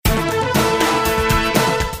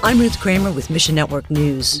I'm Ruth Kramer with Mission Network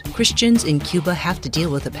News. Christians in Cuba have to deal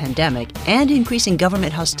with a pandemic and increasing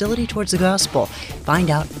government hostility towards the gospel. Find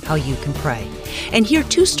out how you can pray. And hear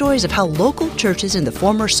two stories of how local churches in the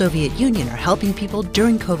former Soviet Union are helping people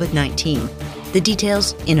during COVID-19. The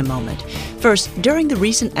details in a moment. First, during the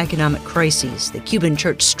recent economic crises, the Cuban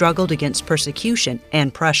church struggled against persecution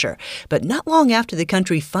and pressure. But not long after the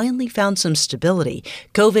country finally found some stability,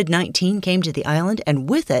 COVID-19 came to the island, and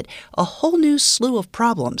with it, a whole new slew of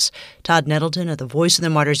problems. Todd Nettleton of the Voice of the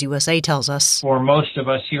Martyrs USA tells us. For most of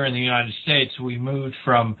us here in the United States, we moved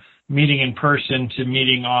from meeting in person to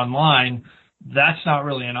meeting online. That's not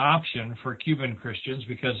really an option for Cuban Christians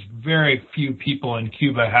because very few people in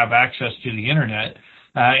Cuba have access to the internet.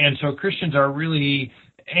 And so Christians are really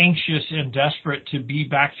anxious and desperate to be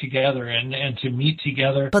back together and to meet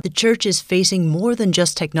together. But the church is facing more than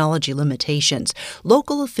just technology limitations.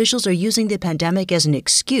 Local officials are using the pandemic as an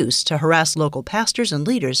excuse to harass local pastors and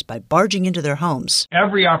leaders by barging into their homes.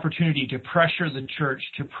 Every opportunity to pressure the church,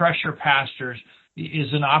 to pressure pastors,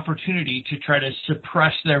 is an opportunity to try to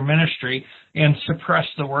suppress their ministry and suppress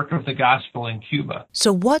the work of the gospel in Cuba.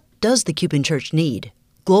 So what does the Cuban church need?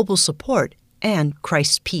 Global support and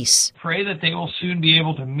Christ's peace. Pray that they will soon be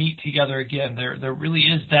able to meet together again. There really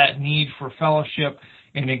is that need for fellowship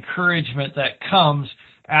and encouragement that comes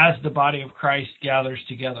as the body of Christ gathers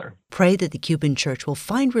together. Pray that the Cuban church will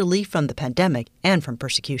find relief from the pandemic and from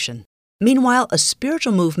persecution. Meanwhile, a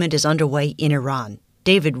spiritual movement is underway in Iran.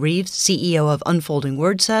 David Reeves, CEO of Unfolding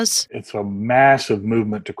Word, says, it's a massive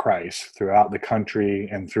movement to Christ throughout the country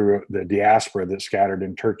and through the diaspora that's scattered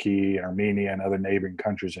in Turkey, Armenia, and other neighboring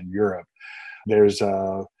countries in Europe. There's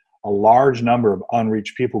a large number of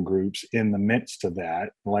unreached people groups in the midst of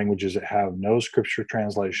that, languages that have no scripture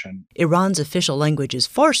translation. Iran's official language is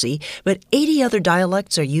Farsi, but 80 other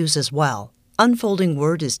dialects are used as well. Unfolding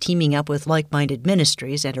Word is teaming up with like-minded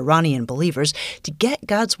ministries and Iranian believers to get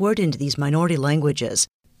God's Word into these minority languages.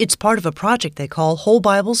 It's part of a project they call Whole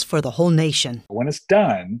Bibles for the Whole Nation. When it's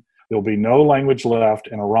done, there'll be no language left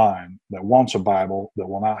in Iran that wants a Bible that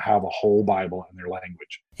will not have a whole Bible in their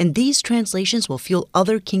language. And these translations will fuel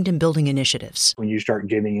other kingdom-building initiatives. When you start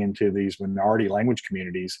getting into these minority language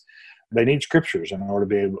communities, they need scriptures in order to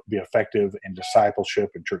be able to be effective in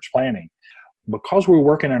discipleship and church planning. Because we're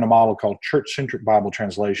working in a model called church-centric Bible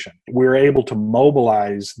translation, we're able to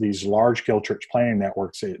mobilize these large-scale church planning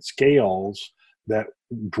networks at scales that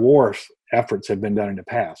dwarf efforts have been done in the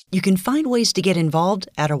past. You can find ways to get involved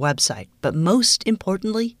at our website, but most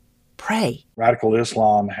importantly, pray. Radical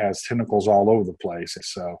Islam has tentacles all over the place,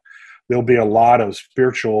 so there'll be a lot of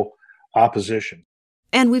spiritual opposition.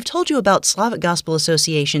 And we've told you about Slavic Gospel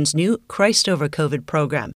Association's new Christ Over COVID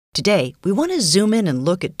program. Today, we want to zoom in and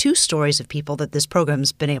look at two stories of people that this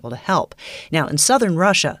program's been able to help. Now, in southern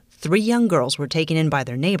Russia, 3 young girls were taken in by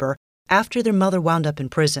their neighbor after their mother wound up in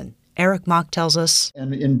prison. Eric Mock tells us.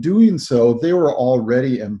 And in doing so, they were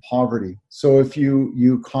already in poverty. So if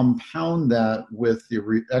you compound that with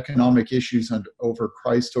the economic issues over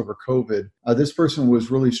Christ over COVID, this person was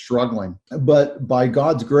really struggling. But by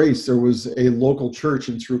God's grace, there was a local church,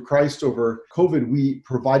 and through Christ over COVID, we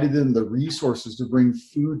provided them the resources to bring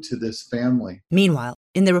food to this family. Meanwhile,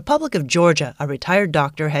 in the Republic of Georgia, a retired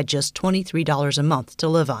doctor had just $23 a month to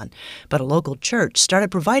live on, but a local church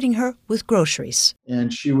started providing her with groceries.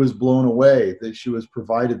 And she was blown away that she was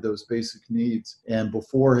provided those basic needs, and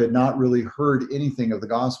before had not really heard anything of the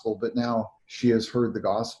gospel, but now she has heard the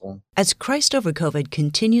gospel. As Christ Over COVID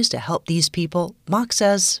continues to help these people, Mock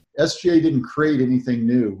says, SGA didn't create anything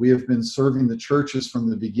new. We have been serving the churches from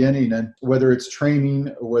the beginning, and whether it's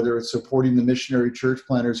training, or whether it's supporting the missionary church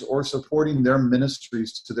planners, or supporting their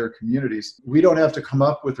ministries to their communities, we don't have to come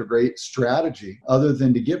up with a great strategy other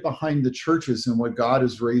than to get behind the churches and what God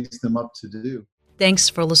has raised them up to do. Thanks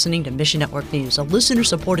for listening to Mission Network News, a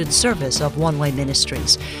listener-supported service of One Way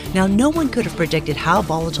Ministries. Now, no one could have predicted how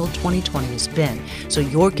volatile 2020 has been, so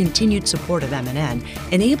your continued support of MNN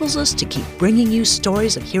enables us to keep bringing you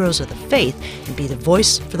stories of heroes of the faith and be the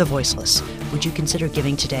voice for the voiceless. Would you consider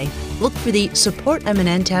giving today? Look for the Support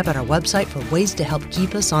MNN tab on our website for ways to help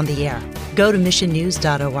keep us on the air. Go to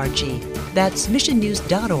missionnews.org. That's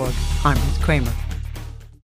missionnews.org. I'm Ruth Kramer.